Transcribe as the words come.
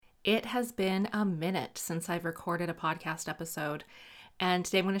It has been a minute since I've recorded a podcast episode, and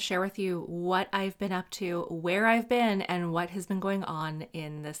today I'm going to share with you what I've been up to, where I've been, and what has been going on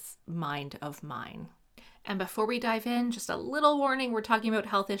in this mind of mine. And before we dive in, just a little warning, we're talking about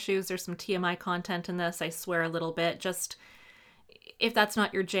health issues. There's some TMI content in this. I swear a little bit. Just if that's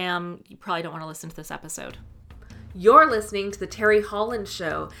not your jam, you probably don't want to listen to this episode. You're listening to The Terry Holland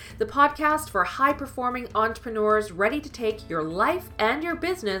Show, the podcast for high-performing entrepreneurs ready to take your life and your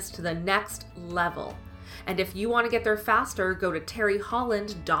business to the next level. And if you want to get there faster, go to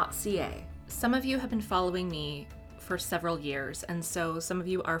terryholland.ca. Some of you have been following me for several years, and so some of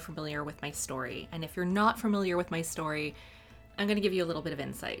you are familiar with my story. And if you're not familiar with my story, I'm going to give you a little bit of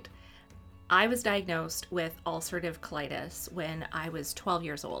insight. I was diagnosed with ulcerative colitis when I was 12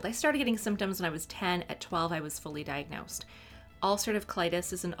 years old. I started getting symptoms when I was 10. At 12, I was fully diagnosed. Ulcerative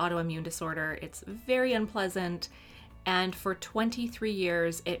colitis is an autoimmune disorder. It's very unpleasant, and for 23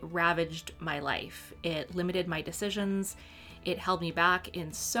 years, it ravaged my life. It limited my decisions. It held me back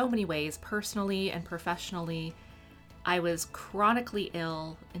in so many ways, personally and professionally. I was chronically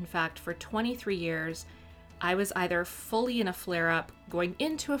ill. In fact, for 23 years, I was either fully in a flare-up, going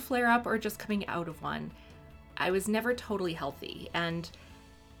into a flare-up, or just coming out of one. I was never totally healthy. And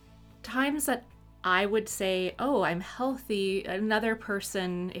times that I would say, oh, I'm healthy, another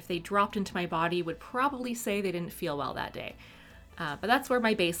person, if they dropped into my body, would probably say they didn't feel well that day. But that's where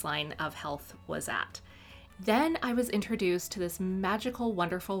my baseline of health was at. Then I was introduced to this magical,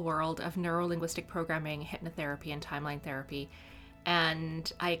 wonderful world of neuro-linguistic programming, hypnotherapy, and timeline therapy.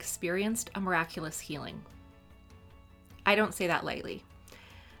 And I experienced a miraculous healing. I don't say that lightly.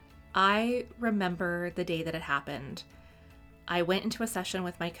 I remember the day that it happened. I went into a session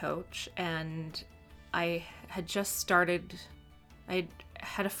with my coach, and I had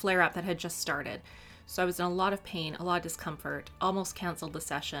had a flare-up that had just started. So I was in a lot of pain, a lot of discomfort, almost canceled the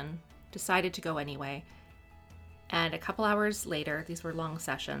session, decided to go anyway. And a couple hours later, these were long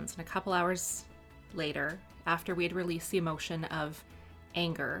sessions, and a couple hours later, after we had released the emotion of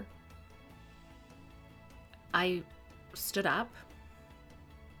anger, I stood up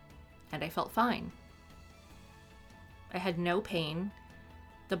and I felt fine. I had no pain.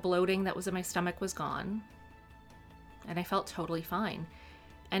 The bloating that was in my stomach was gone, and I felt totally fine.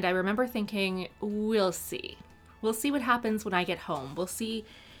 And I remember thinking, we'll see. We'll see what happens when I get home. We'll see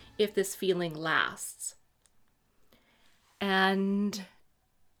if this feeling lasts. And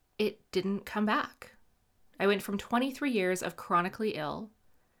it didn't come back. I went from 23 years of chronically ill,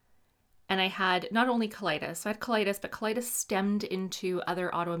 and I had not only colitis, so I had colitis, but colitis stemmed into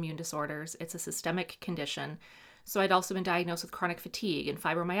other autoimmune disorders. It's a systemic condition. So I'd also been diagnosed with chronic fatigue and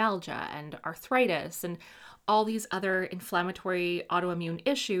fibromyalgia and arthritis and all these other inflammatory autoimmune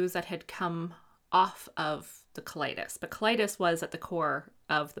issues that had come off of the colitis. But colitis was at the core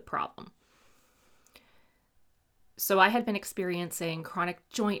of the problem. So I had been experiencing chronic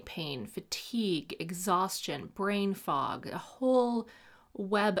joint pain, fatigue, exhaustion, brain fog, a whole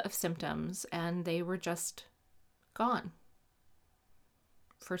web of symptoms, and they were just gone.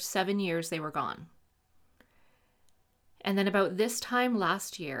 For 7 years, they were gone. And then about this time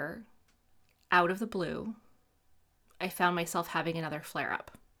last year, out of the blue, I found myself having another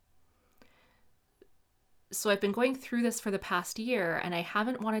flare-up. So I've been going through this for the past year, and I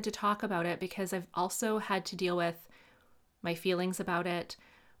haven't wanted to talk about it because I've also had to deal with my feelings about it,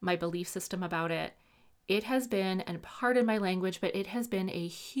 my belief system about it. It has been, and pardon my language, but it has been a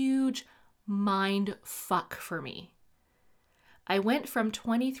huge mind fuck for me. I went from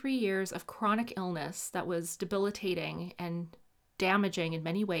 23 years of chronic illness that was debilitating and damaging in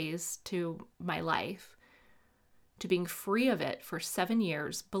many ways to my life, to being free of it for 7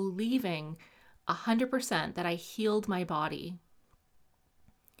 years, believing 100% that I healed my body,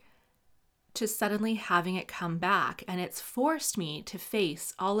 to suddenly having it come back. And it's forced me to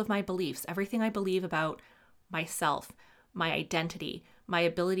face all of my beliefs, everything I believe about myself, my identity, my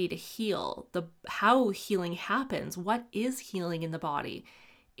ability to heal, how healing happens, what is healing in the body.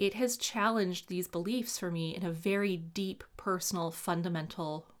 It has challenged these beliefs for me in a very deep, personal,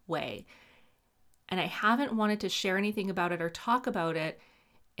 fundamental way. And I haven't wanted to share anything about it or talk about it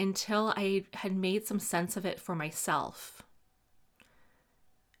until I had made some sense of it for myself.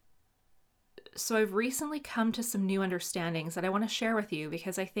 So I've recently come to some new understandings that I want to share with you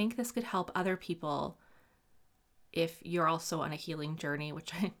because I think this could help other people if you're also on a healing journey,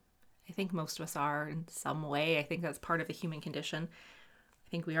 which I think most of us are in some way. I think that's part of the human condition. I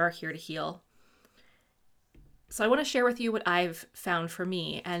think we are here to heal. So I want to share with you what I've found for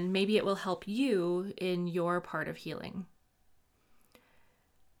me, and maybe it will help you in your part of healing.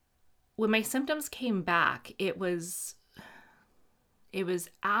 When my symptoms came back, it was It was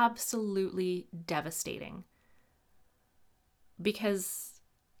absolutely devastating because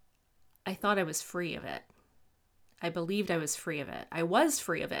I thought I was free of it. I believed I was free of it. I was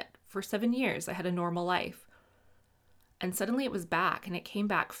free of it. For 7 years, I had a normal life. And suddenly it was back, and it came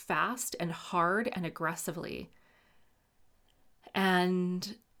back fast and hard and aggressively.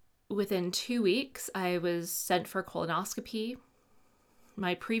 And within 2 weeks, I was sent for a colonoscopy.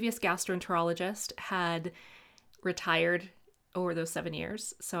 My previous gastroenterologist had retired over those 7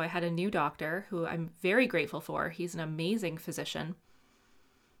 years. So I had a new doctor who I'm very grateful for. He's an amazing physician.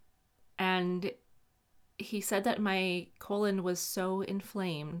 And he said that my colon was so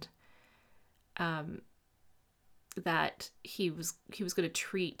inflamed that he was going to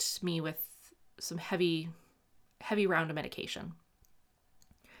treat me with some heavy round of medication.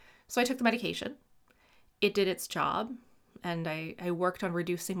 So I took the medication. It did its job. And I worked on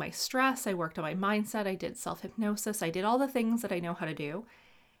reducing my stress. I worked on my mindset. I did self-hypnosis. I did all the things that I know how to do.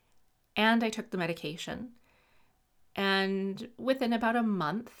 And I took the medication. And within about a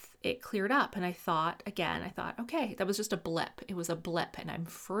month, it cleared up. And I thought, okay, that was just a blip. It was a blip. And I'm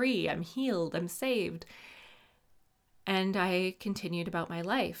free. I'm healed. I'm saved. And I continued about my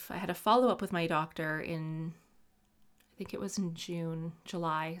life. I had a follow-up with my doctor I think it was in June,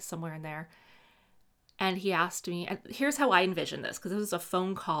 July, somewhere in there. And he asked me, and here's how I envisioned this, because it was a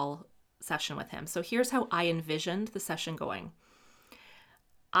phone call session with him. So here's how I envisioned the session going.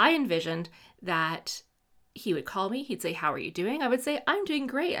 I envisioned that he would call me. He'd say, "How are you doing?" I would say, "I'm doing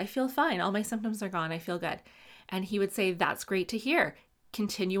great. I feel fine. All my symptoms are gone. I feel good." And he would say, "That's great to hear.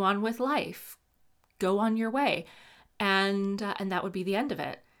 Continue on with life. Go on your way." And that would be the end of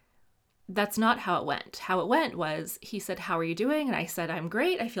it. That's not how it went. How it went was he said, "How are you doing?" And I said, "I'm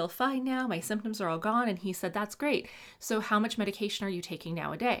great. I feel fine now. My symptoms are all gone." And he said, "That's great. So how much medication are you taking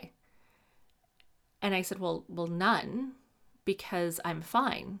now a day?" And I said, well, none, because I'm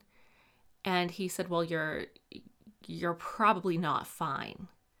fine. And he said, "Well, you're probably not fine."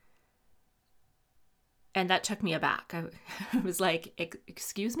 And that took me aback. I was like,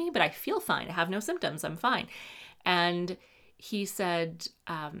 "Excuse me, but I feel fine. I have no symptoms. I'm fine." And he said,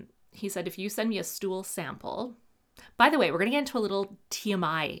 if you send me a stool sample, by the way, we're going to get into a little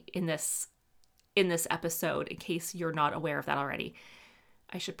TMI in this episode in case you're not aware of that already.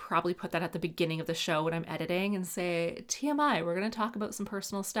 I should probably put that at the beginning of the show when I'm editing and say, TMI, we're going to talk about some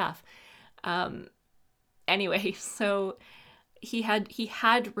personal stuff. Anyway, so he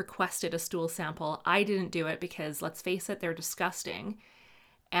had requested a stool sample. I didn't do it because, let's face it, they're disgusting.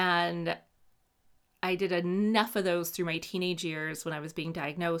 And I did enough of those through my teenage years when I was being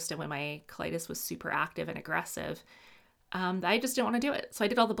diagnosed and when my colitis was super active and aggressive. I just didn't want to do it. So I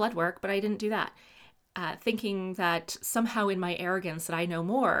did all the blood work, but I didn't do that. Thinking that somehow in my arrogance that I know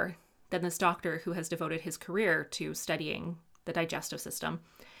more than this doctor who has devoted his career to studying the digestive system,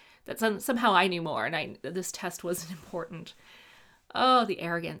 that somehow I knew more and this test wasn't important. Oh, the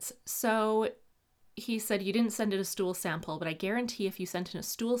arrogance. So he said, "You didn't send in a stool sample, but I guarantee if you sent in a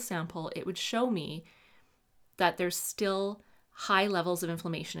stool sample, it would show me that there's still high levels of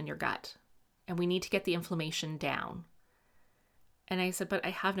inflammation in your gut, and we need to get the inflammation down." And I said, "But I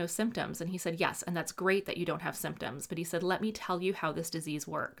have no symptoms." And he said, "Yes, and that's great that you don't have symptoms." But he said, "Let me tell you how this disease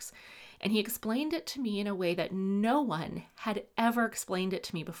works." And he explained it to me in a way that no one had ever explained it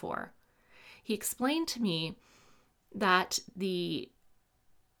to me before. He explained to me that the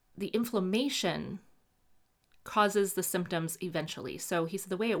inflammation causes the symptoms eventually. So he said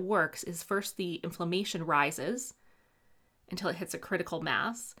the way it works is first the inflammation rises until it hits a critical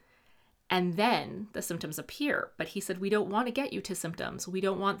mass, and then the symptoms appear. But he said, we don't want to get you to symptoms. We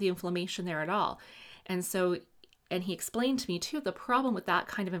don't want the inflammation there at all. And he explained to me too, the problem with that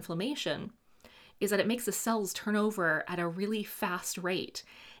kind of inflammation is that it makes the cells turn over at a really fast rate.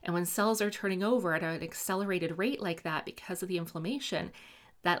 And when cells are turning over at an accelerated rate like that because of the inflammation,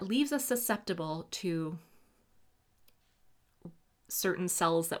 that leaves us susceptible to certain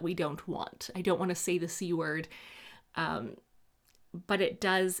cells that we don't want. I don't want to say the C word, but it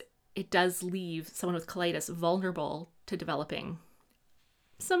does leave someone with colitis vulnerable to developing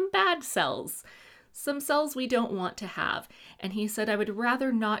some bad cells, some cells we don't want to have. And he said, "I would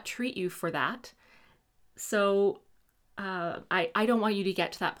rather not treat you for that. So I don't want you to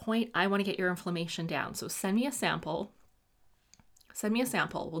get to that point. I want to get your inflammation down. So send me a sample.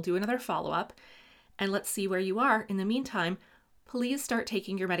 We'll do another follow-up and let's see where you are. In the meantime, please start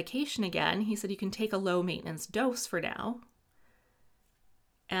taking your medication again." He said, "You can take a low maintenance dose for now.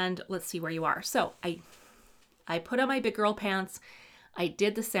 And let's see where you are." So I put on my big girl pants. I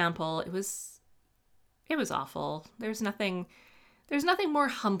did the sample. It was awful. There's nothing more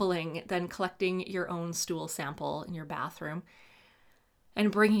humbling than collecting your own stool sample in your bathroom.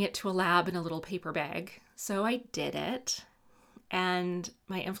 and bringing it to a lab in a little paper bag. So I did it, and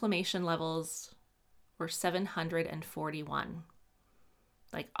my inflammation levels were 741,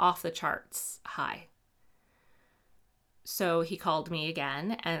 like off the charts high. So he called me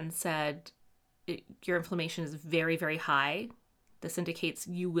again and said, your inflammation is very, very high. This indicates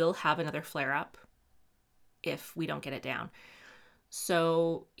you will have another flare-up if we don't get it down.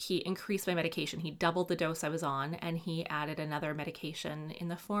 So he increased my medication. He doubled the dose I was on, and he added another medication in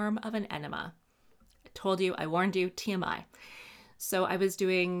the form of an enema. I told you, I warned you, TMI. So I was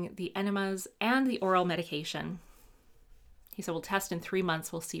doing the enemas and the oral medication. He said, we'll test in 3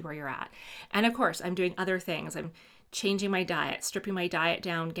 months. We'll see where you're at. And of course, I'm doing other things. I'm changing my diet, stripping my diet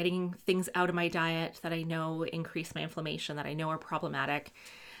down, getting things out of my diet that I know increase my inflammation, that I know are problematic.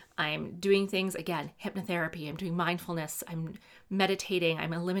 I'm doing things, again, hypnotherapy, I'm doing mindfulness, I'm meditating,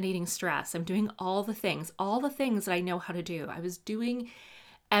 I'm eliminating stress, I'm doing all the things that I know how to do. I was doing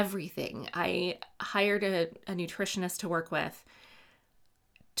everything. I hired a nutritionist to work with,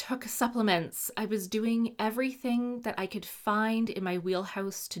 took supplements. I was doing everything that I could find in my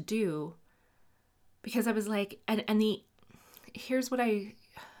wheelhouse to do, because I was like, here's what I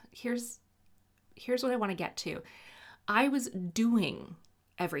want to get to. I was doing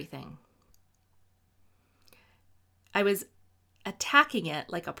everything. I was attacking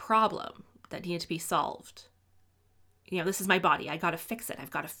it like a problem that needed to be solved. This is my body. I got to fix it. I've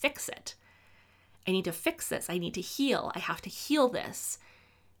got to fix it. I need to fix this. I need to heal. I have to heal this.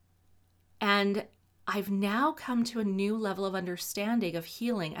 And I've now come to a new level of understanding of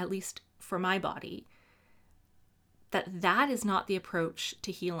healing, at least for my body, that is not the approach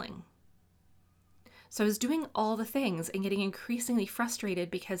to healing. So I was doing all the things and getting increasingly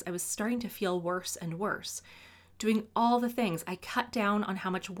frustrated because I was starting to feel worse and worse. Doing all the things. I cut down on how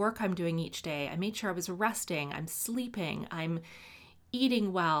much work I'm doing each day. I made sure I was resting, I'm sleeping, I'm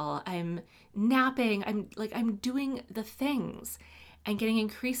eating well, I'm napping, I'm doing the things, and getting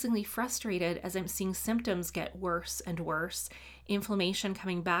increasingly frustrated as I'm seeing symptoms get worse and worse. Inflammation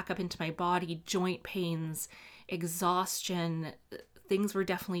coming back up into my body, joint pains, exhaustion, things were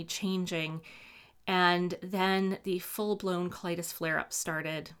definitely changing. And then the full-blown colitis flare-up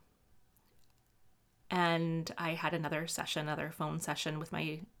started. And I had another phone session with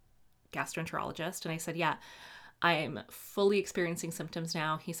my gastroenterologist. And I said, yeah, I'm fully experiencing symptoms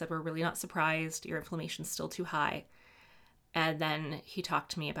now. He said, we're really not surprised. Your inflammation's still too high. And then he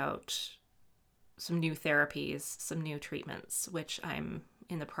talked to me about some new therapies, some new treatments, which I'm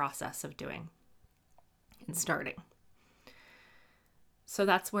in the process of doing and starting. So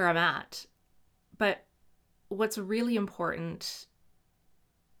that's where I'm at. But what's really important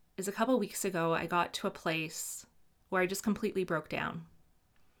is a couple weeks ago, I got to a place where I just completely broke down.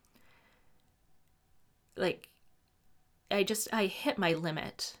 I hit my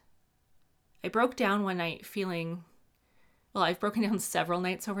limit. I broke down one night feeling, well, I've broken down several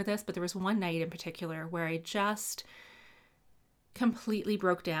nights over this, but there was one night in particular where I just completely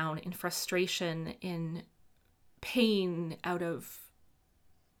broke down in frustration, in pain, out of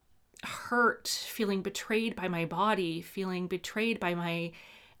hurt, feeling betrayed by my body, feeling betrayed by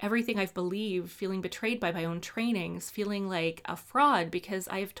everything I've believed, feeling betrayed by my own trainings, feeling like a fraud because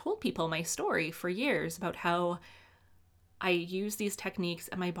I've told people my story for years about how I used these techniques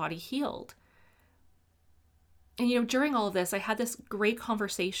and my body healed. And, during all of this, I had this great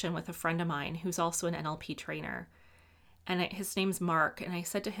conversation with a friend of mine who's also an NLP trainer. And his name's Mark. And I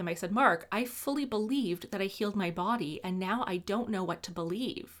said to him, Mark, I fully believed that I healed my body, and now I don't know what to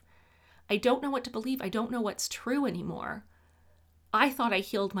believe. I don't know what to believe. I don't know what's true anymore. I thought I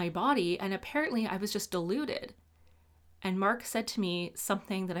healed my body, and apparently I was just deluded. And Mark said to me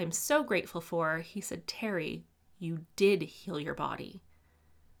something that I'm so grateful for. He said, Terry, you did heal your body.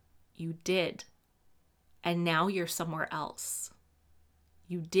 You did. And now you're somewhere else.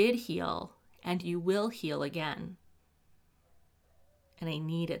 You did heal, and you will heal again. And I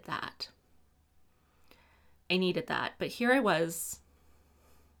needed that. But here I was,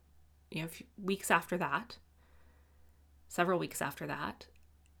 several weeks after that,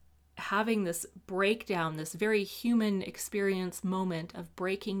 having this breakdown, this very human experience moment of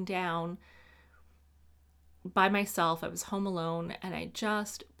breaking down by myself. I was home alone, and I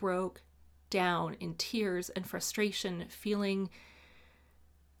just broke down in tears and frustration, feeling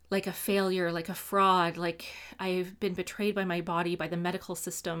like a failure, like a fraud, like I've been betrayed by my body, by the medical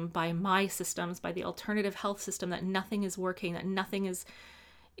system, by my systems, by the alternative health system, that nothing is working, that nothing is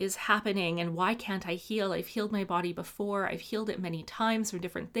happening, and why can't I heal? I've healed my body before. I've healed it many times from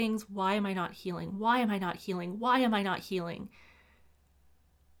different things. Why am I not healing? Why am I not healing? Why am I not healing?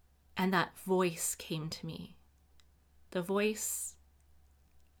 And that voice came to me. The voice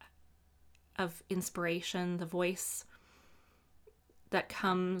of inspiration, the voice that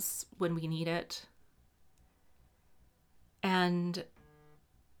comes when we need it. And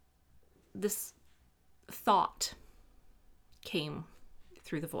this thought came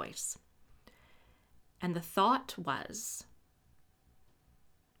through the voice. And the thought was,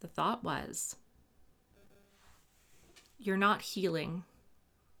 you're not healing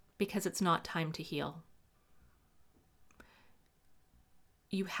because it's not time to heal.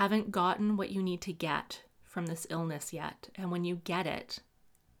 You haven't gotten what you need to get from this illness yet. And when you get it,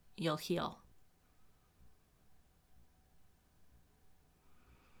 you'll heal.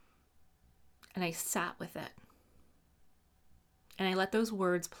 And I sat with it. And I let those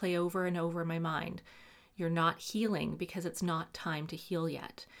words play over and over in my mind. You're not healing because it's not time to heal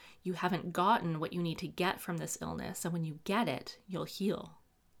yet. You haven't gotten what you need to get from this illness. And when you get it, you'll heal.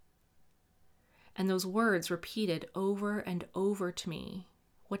 And those words repeated over and over to me.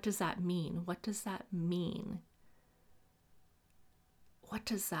 What does that mean? What does that mean? What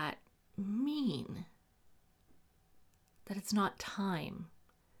does that mean? That it's not time.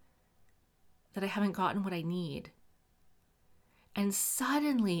 That I haven't gotten what I need. And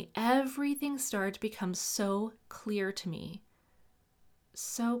suddenly everything started to become so clear to me.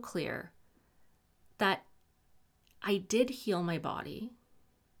 So clear that I did heal my body.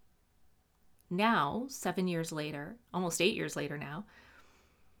 Now, 7 years later, almost 8 years later now,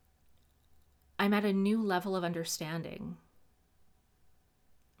 I'm at a new level of understanding.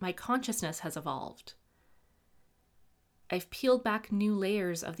 My consciousness has evolved. I've peeled back new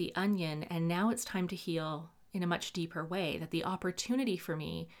layers of the onion, and now it's time to heal in a much deeper way. That the opportunity for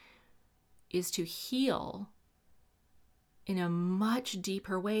me is to heal in a much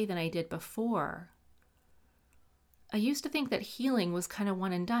deeper way than I did before. I used to think that healing was kind of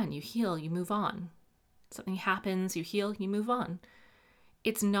one and done. You heal, you move on. Something happens, you heal, you move on.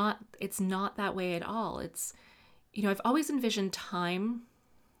 It's not that way at all. It's, I've always envisioned time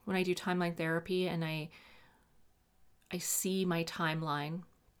when I do timeline therapy and I see my timeline.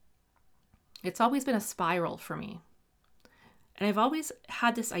 It's always been a spiral for me. And I've always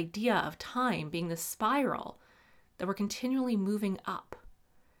had this idea of time being this spiral that we're continually moving up.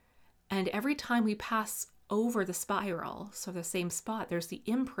 And every time we pass over the spiral, so the same spot, there's the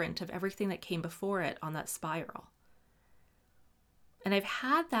imprint of everything that came before it on that spiral. And I've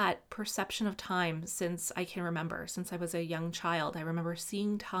had that perception of time since I can remember, since I was a young child. I remember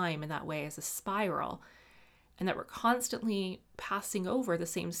seeing time in that way as a spiral, and that we're constantly passing over the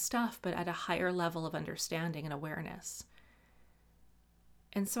same stuff, but at a higher level of understanding and awareness.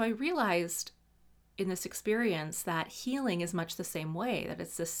 And so I realized in this experience that healing is much the same way, that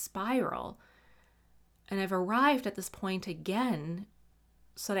it's this spiral. And I've arrived at this point again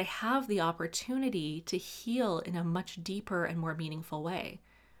so that I have the opportunity to heal in a much deeper and more meaningful way.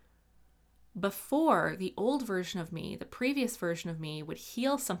 Before, the old version of me, the previous version of me, would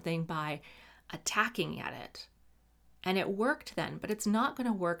heal something by attacking at it. And it worked then, but it's not going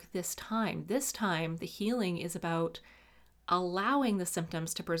to work this time. This time, the healing is about allowing the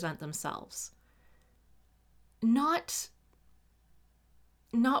symptoms to present themselves. Not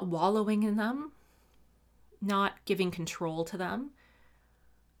wallowing in them, not giving control to them,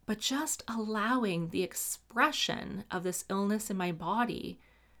 but just allowing the expression of this illness in my body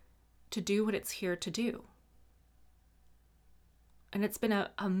to do what it's here to do. And it's been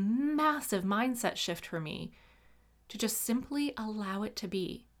a massive mindset shift for me to just simply allow it to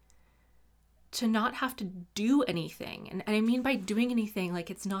be. To not have to do anything. And I mean by doing anything, like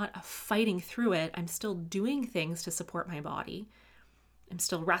it's not a fighting through it. I'm still doing things to support my body. I'm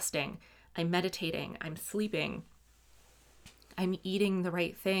still resting. I'm meditating. I'm sleeping. I'm eating the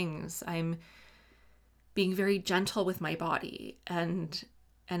right things. I'm being very gentle with my body. And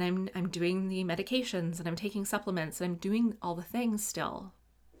I'm doing the medications and I'm taking supplements and I'm doing all the things still,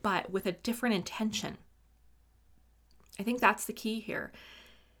 but with a different intention. I think that's the key here.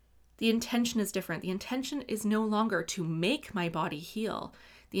 The intention is different. The intention is no longer to make my body heal.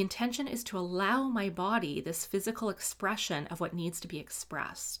 The intention is to allow my body this physical expression of what needs to be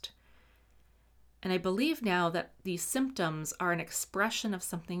expressed. And I believe now that these symptoms are an expression of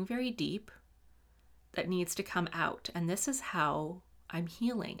something very deep that needs to come out. And this is how I'm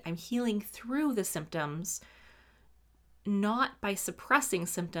healing. I'm healing through the symptoms, not by suppressing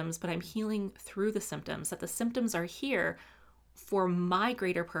symptoms, but I'm healing through the symptoms, that the symptoms are here for my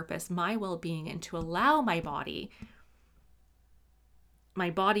greater purpose, my well-being, and to allow my body,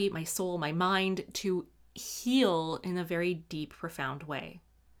 my soul, my mind to heal in a very deep, profound way.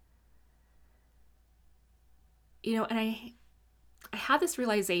 And I had this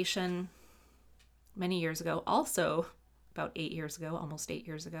realization many years ago, also about 8 years ago, almost 8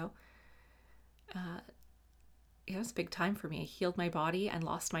 years ago, It was a big time for me. I healed my body and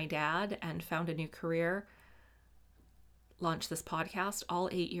lost my dad and found a new career, launched this podcast all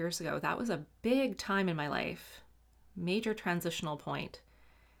 8 years ago. That was a big time in my life, major transitional point.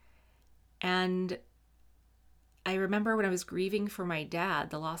 And I remember when I was grieving for my dad,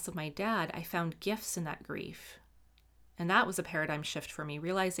 the loss of my dad, I found gifts in that grief. And that was a paradigm shift for me,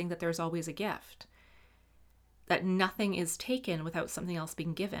 realizing that there's always a gift, that nothing is taken without something else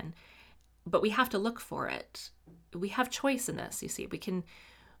being given. But we have to look for it. We have choice in this, you see.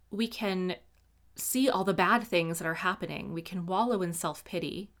 We can see all the bad things that are happening. We can wallow in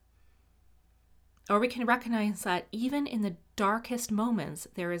self-pity. Or we can recognize that even in the darkest moments,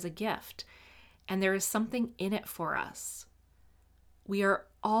 there is a gift. And there is something in it for us. We are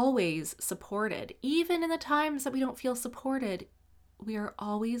always supported. Even in the times that we don't feel supported, we are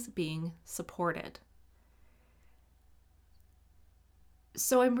always being supported.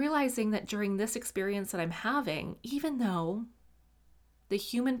 So I'm realizing that during this experience that I'm having, even though the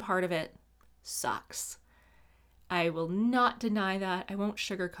human part of it sucks, I will not deny that. I won't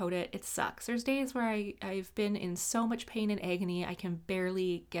sugarcoat it. It sucks. There's days where I've been in so much pain and agony, I can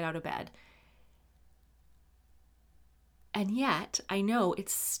barely get out of bed. And yet, I know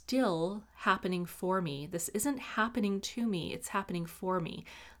it's still happening for me. This isn't happening to me, it's happening for me.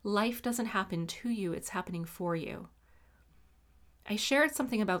 Life doesn't happen to you, it's happening for you. I shared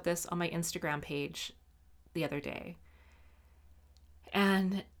something about this on my Instagram page the other day.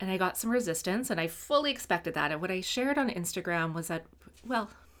 And I got some resistance, and I fully expected that. And what I shared on Instagram was that, well,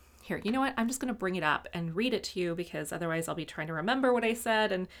 here, you know what? I'm just going to bring it up and read it to you, because otherwise I'll be trying to remember what I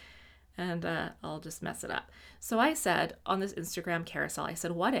said and I'll just mess it up. So I said on this Instagram carousel, I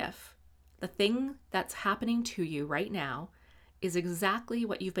said, what if the thing that's happening to you right now is exactly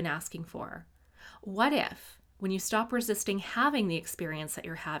what you've been asking for? What if, when you stop resisting having the experience that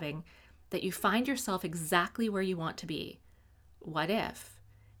you're having, that you find yourself exactly where you want to be? What if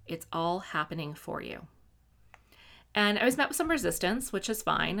it's all happening for you? And I was met with some resistance, which is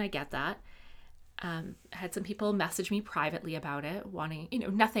fine. I get that. I had some people message me privately about it, wanting,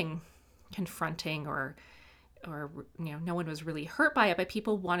 nothing confronting or no one was really hurt by it, but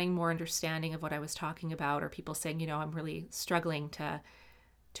people wanting more understanding of what I was talking about, or people saying, I'm really struggling to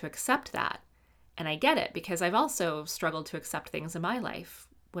accept that. And I get it, because I've also struggled to accept things in my life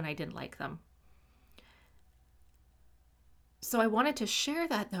when I didn't like them. So I wanted to share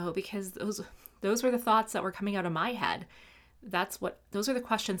that, though, because those were the thoughts that were coming out of my head. Those are the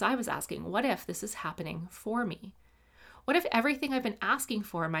questions I was asking. What if this is happening for me? What if everything I've been asking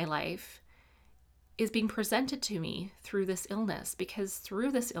for in my life is being presented to me through this illness? Because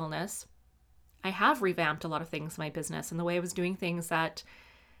through this illness, I have revamped a lot of things in my business and the way I was doing things, that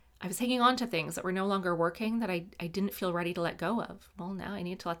I was hanging on to things that were no longer working, that I didn't feel ready to let go of. Well, now I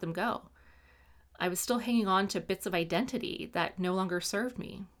need to let them go. I was still hanging on to bits of identity that no longer served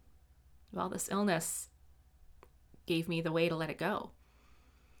me. Well, this illness gave me the way to let it go.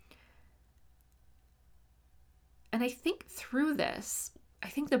 And I think through this,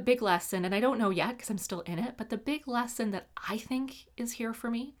 the big lesson, and I don't know yet because I'm still in it, but the big lesson that I think is here for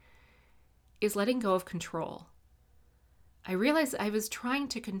me is letting go of control. I realized I was trying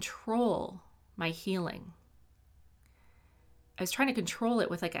to control my healing. I was trying to control it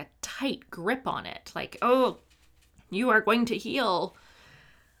with like a tight grip on it. Like, oh, you are going to heal.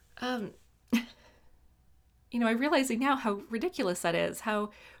 I'm realizing now how ridiculous that is.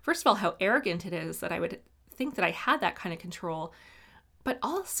 First of all, how arrogant it is that I would think that I had that kind of control, but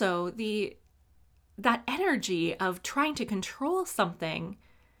also that energy of trying to control something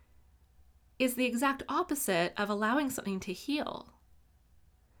is the exact opposite of allowing something to heal.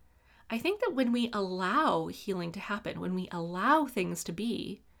 I think that when we allow healing to happen, when we allow things to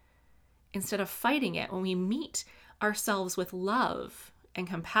be, instead of fighting it, when we meet ourselves with love and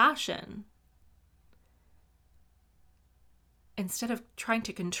compassion, instead of trying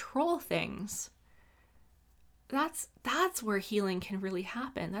to control things, that's where healing can really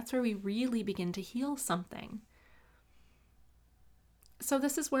happen. That's where we really begin to heal something. So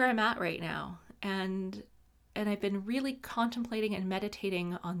this is where I'm at right now. And I've been really contemplating and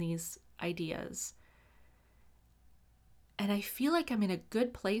meditating on these ideas. And I feel like I'm in a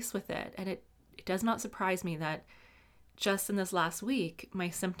good place with it. And it does not surprise me that just in this last week, my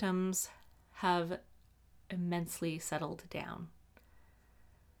symptoms have immensely settled down.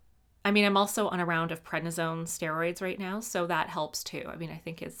 I mean, I'm also on a round of prednisone steroids right now, so that helps too. I mean, I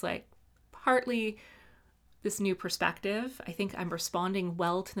think it's like partly this new perspective. I think I'm responding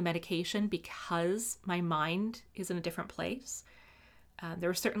well to the medication because my mind is in a different place.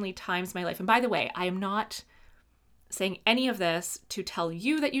 There are certainly times in my life, and by the way, I am not saying any of this to tell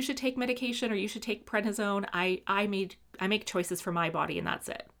you that you should take medication or you should take prednisone. I make choices for my body, and that's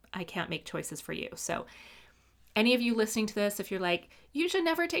it. I can't make choices for you. So any of you listening to this, if you're like, you should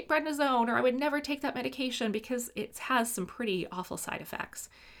never take prednisone, or I would never take that medication because it has some pretty awful side effects.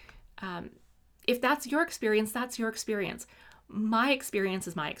 If that's your experience, that's your experience. My experience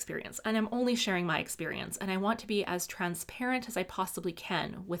is my experience, and I'm only sharing my experience, and I want to be as transparent as I possibly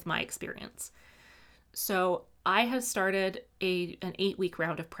can with my experience. So I have started an 8-week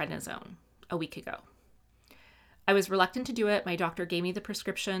round of prednisone a week ago. I was reluctant to do it. My doctor gave me the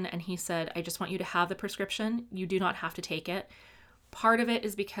prescription and he said, I just want you to have the prescription. You do not have to take it. Part of it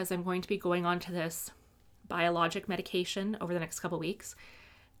is because I'm going to be going on to this biologic medication over the next couple of weeks.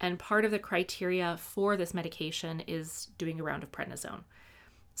 And part of the criteria for this medication is doing a round of prednisone.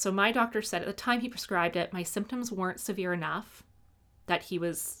 So my doctor said at the time he prescribed it, my symptoms weren't severe enough that he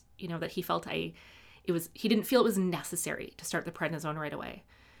was, that he felt he didn't feel it was necessary to start the prednisone right away.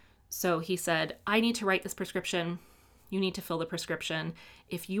 So he said, I need to write this prescription. You need to fill the prescription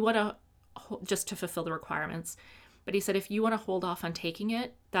if you want to, just to fulfill the requirements. But he said, if you want to hold off on taking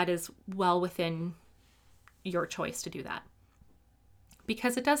it, that is well within your choice to do that,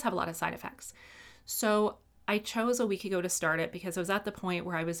 because it does have a lot of side effects. So I chose a week ago to start it because I was at the point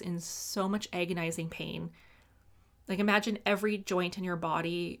where I was in so much agonizing pain. Like, imagine every joint in your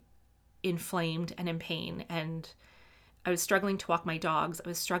body inflamed and in pain. And I was struggling to walk my dogs. I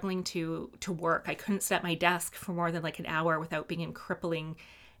was struggling to work. I couldn't sit at my desk for more than like an hour without being in crippling,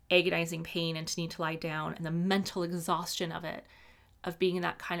 agonizing pain and to need to lie down. And the mental exhaustion of it, of being in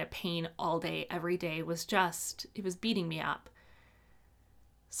that kind of pain all day, every day, was just, it was beating me up.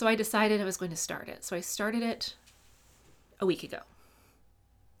 So I decided I was going to start it. So I started it a week ago.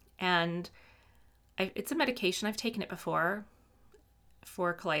 And it's a medication. I've taken it before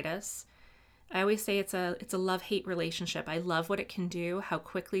for colitis. I always say it's a love-hate relationship. I love what it can do, how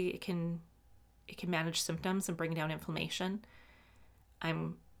quickly it can manage symptoms and bring down inflammation.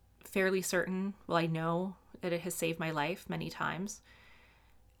 I'm fairly certain, I know that it has saved my life many times.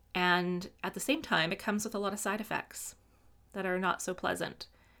 And at the same time, it comes with a lot of side effects that are not so pleasant.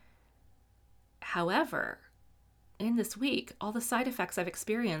 However, in this week, all the side effects I've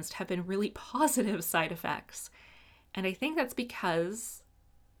experienced have been really positive side effects. And I think that's because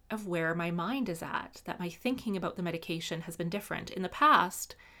of where my mind is at, that my thinking about the medication has been different. In the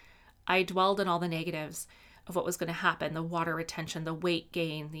past, I dwelled on all the negatives of what was going to happen, the water retention, the weight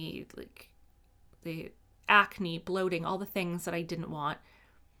gain, the acne, bloating, all the things that I didn't want.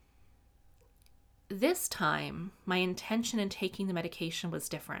 This time, my intention in taking the medication was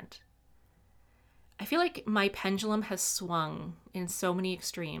different. I feel like my pendulum has swung in so many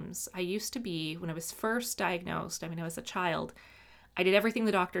extremes. I used to be, when I was first diagnosed, I was a child, I did everything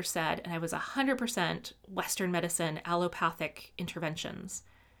the doctor said, and I was 100% Western medicine, allopathic interventions.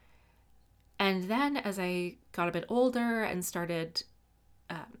 And then as I got a bit older and started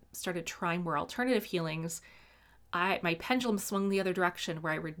trying more alternative healings, my pendulum swung the other direction,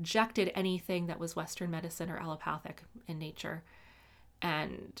 where I rejected anything that was Western medicine or allopathic in nature.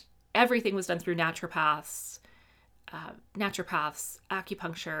 And everything was done through naturopaths,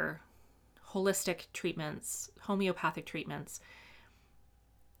 acupuncture, holistic treatments, homeopathic treatments.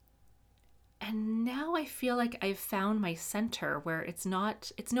 And now I feel like I've found my center, where it's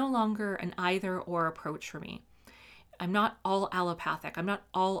no longer an either or approach for me. I'm not all allopathic. I'm not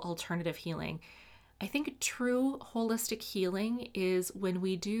all alternative healing. I think true holistic healing is when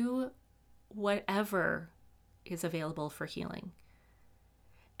we do whatever is available for healing.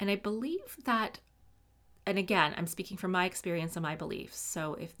 And I believe that, and again, I'm speaking from my experience and my beliefs.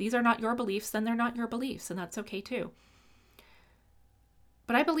 So if these are not your beliefs, then they're not your beliefs, and that's okay too.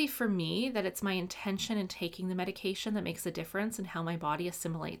 But I believe for me that it's my intention in taking the medication that makes a difference in how my body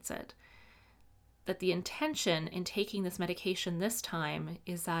assimilates it. That the intention in taking this medication this time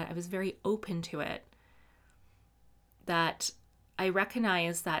is that I was very open to it. That I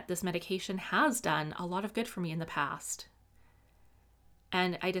recognize that this medication has done a lot of good for me in the past.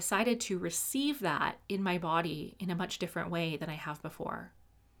 And I decided to receive that in my body in a much different way than I have before.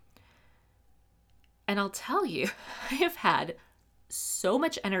 And I'll tell you, I have had so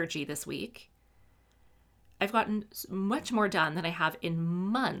much energy this week. I've gotten much more done than I have in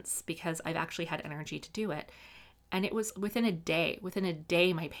months because I've actually had energy to do it. And it was within a day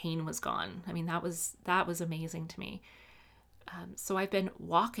my pain was gone. That was amazing to me. So I've been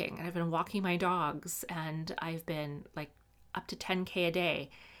walking, and I've been walking my dogs, and I've been like up to 10K a day.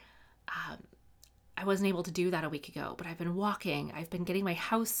 I wasn't able to do that a week ago, but I've been walking. I've been getting my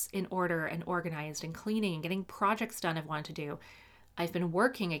house in order and organized and cleaning and getting projects done I've wanted to do. I've been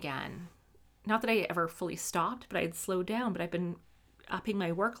working again. not that I ever fully stopped, but I'd slowed down, but I've been upping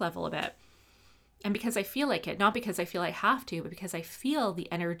my work level a bit. And because I feel like it, not because I feel I have to, but because I feel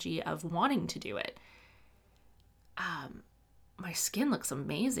the energy of wanting to do it. My skin looks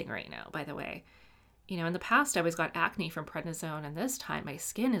amazing right now, by the way. In the past, I always got acne from prednisone, and this time my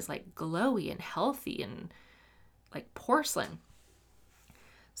skin is like glowy and healthy and like porcelain.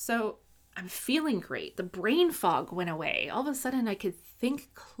 So I'm feeling great. The brain fog went away. All of a sudden, I could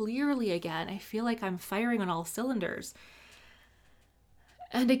think clearly again. I feel like I'm firing on all cylinders.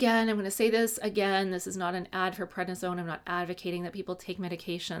 And again, I'm going to say this again. This is not an ad for prednisone. I'm not advocating that people take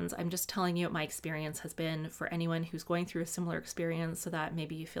medications. I'm just telling you what my experience has been for anyone who's going through a similar experience so that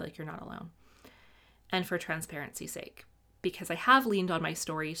maybe you feel like you're not alone. And for transparency's sake, because I have leaned on my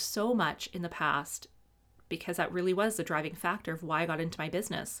story so much in the past, because that really was the driving factor of why I got into my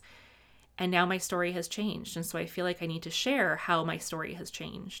business. And now my story has changed. And so I feel like I need to share how my story has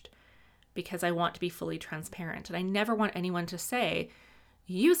changed because I want to be fully transparent. And I never want anyone to say,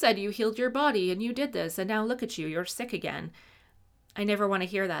 you said you healed your body and you did this, and now look at you, you're sick again. I never want to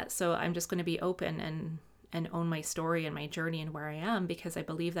hear that. So I'm just going to be open and own my story and my journey and where I am, because I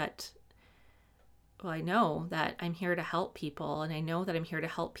believe that, well, I know that I'm here to help people, and I know that I'm here to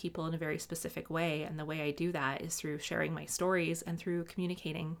help people in a very specific way. And the way I do that is through sharing my stories and through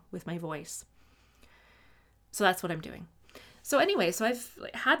communicating with my voice. So that's what I'm doing. So anyway, so I've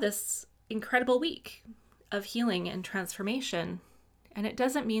had this incredible week of healing and transformation. And it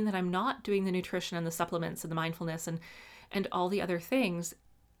doesn't mean that I'm not doing the nutrition and the supplements and the mindfulness and all the other things.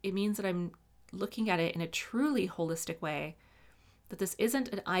 It means that I'm looking at it in a truly holistic way, that this isn't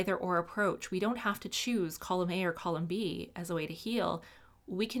an either or approach. We don't have to choose column A or column B as a way to heal.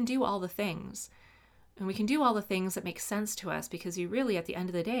 We can do all the things. And we can do all the things that make sense to us, because you really, at the end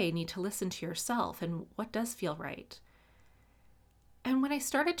of the day, need to listen to yourself and what does feel right. And when I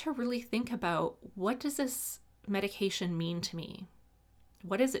started to really think about, what does this medication mean to me?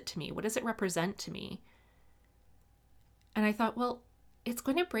 What is it to me? What does it represent to me? And I thought, well, it's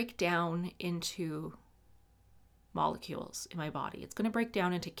going to break down into molecules in my body. It's going to break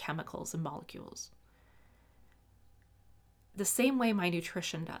down into chemicals and molecules. The same way my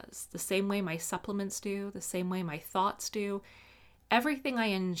nutrition does, the same way my supplements do, the same way my thoughts do. Everything I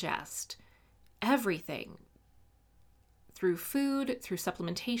ingest, everything, through food, through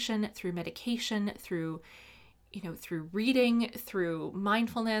supplementation, through medication, through reading, through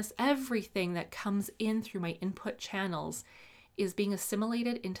mindfulness, everything that comes in through my input channels is being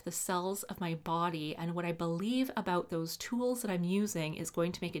assimilated into the cells of my body. And what I believe about those tools that I'm using is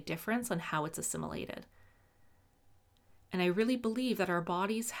going to make a difference on how it's assimilated. And I really believe that our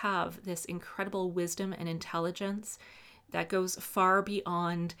bodies have this incredible wisdom and intelligence that goes far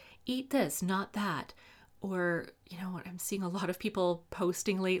beyond eat this, not that. Or, what I'm seeing a lot of people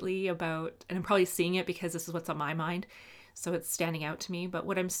posting lately about, and I'm probably seeing it because this is what's on my mind, so it's standing out to me. But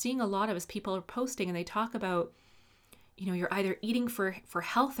what I'm seeing a lot of is people are posting and they talk about, you're either eating for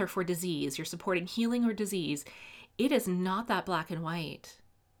health or for disease. You're supporting healing or disease. It is not that black and white.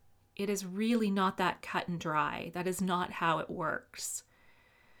 It is really not that cut and dry. That is not how it works.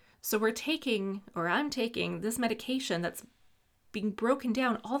 So I'm taking this medication that's being broken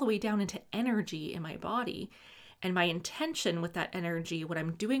down all the way down into energy in my body. And my intention with that energy, what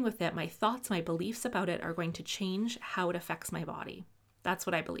I'm doing with it, my thoughts, my beliefs about it are going to change how it affects my body. That's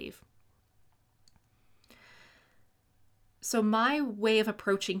what I believe. So my way of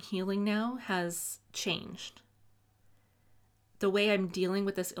approaching healing now has changed. The way I'm dealing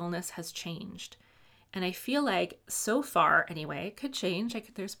with this illness has changed. And I feel like so far, anyway, it could change.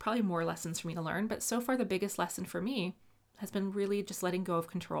 There's probably more lessons for me to learn, but so far the biggest lesson for me has been really just letting go of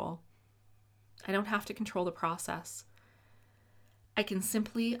control. I don't have to control the process. I can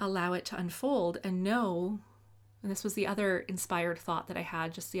simply allow it to unfold and know, and this was the other inspired thought that I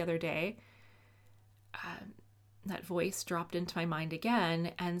had just the other day, that voice dropped into my mind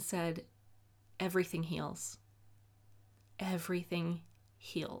again and said, everything heals. Everything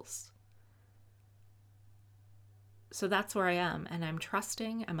heals. So that's where I am, and I'm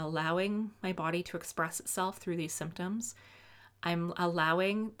trusting, I'm allowing my body to express itself through these symptoms. I'm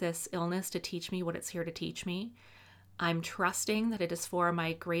allowing this illness to teach me what it's here to teach me. I'm trusting that it is for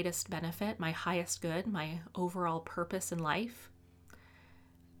my greatest benefit, my highest good, my overall purpose in life.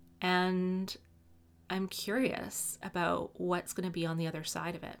 And I'm curious about what's going to be on the other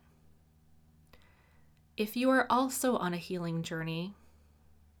side of it. If you are also on a healing journey,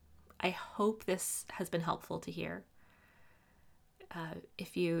 I hope this has been helpful to hear.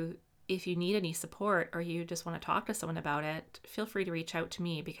 If you need any support or you just want to talk to someone about it, feel free to reach out to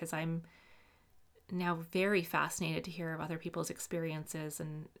me, because I'm now very fascinated to hear of other people's experiences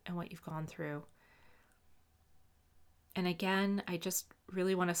and what you've gone through. And again, I just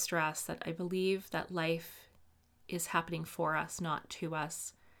really want to stress that I believe that life is happening for us, not to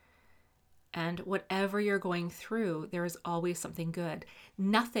us. And whatever you're going through, there is always something good.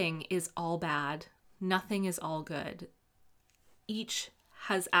 Nothing is all bad. Nothing is all good. Each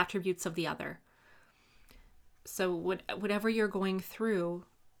has attributes of the other. So whatever you're going through,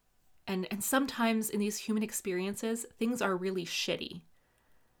 and sometimes in these human experiences, things are really shitty.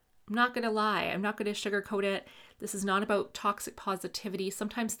 I'm not going to lie. I'm not going to sugarcoat it. This is not about toxic positivity.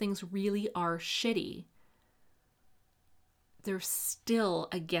 Sometimes things really are shitty. There's still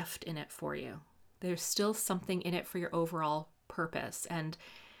a gift in it for you. There's still something in it for your overall purpose. And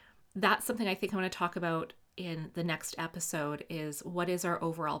that's something I think I want to talk about in the next episode, is what is our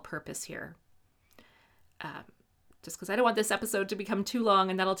overall purpose here? Just because I don't want this episode to become too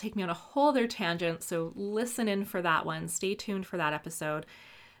long, and that'll take me on a whole other tangent. So listen in for that one. Stay tuned for that episode.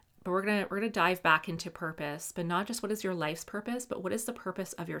 But we're gonna dive back into purpose, but not just what is your life's purpose, but what is the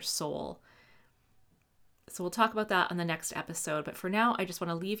purpose of your soul. So we'll talk about that on the next episode. But for now, I just want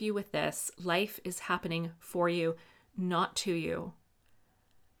to leave you with this. Life is happening for you, not to you.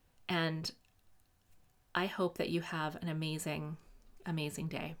 And I hope that you have an amazing, amazing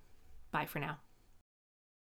day. Bye for now.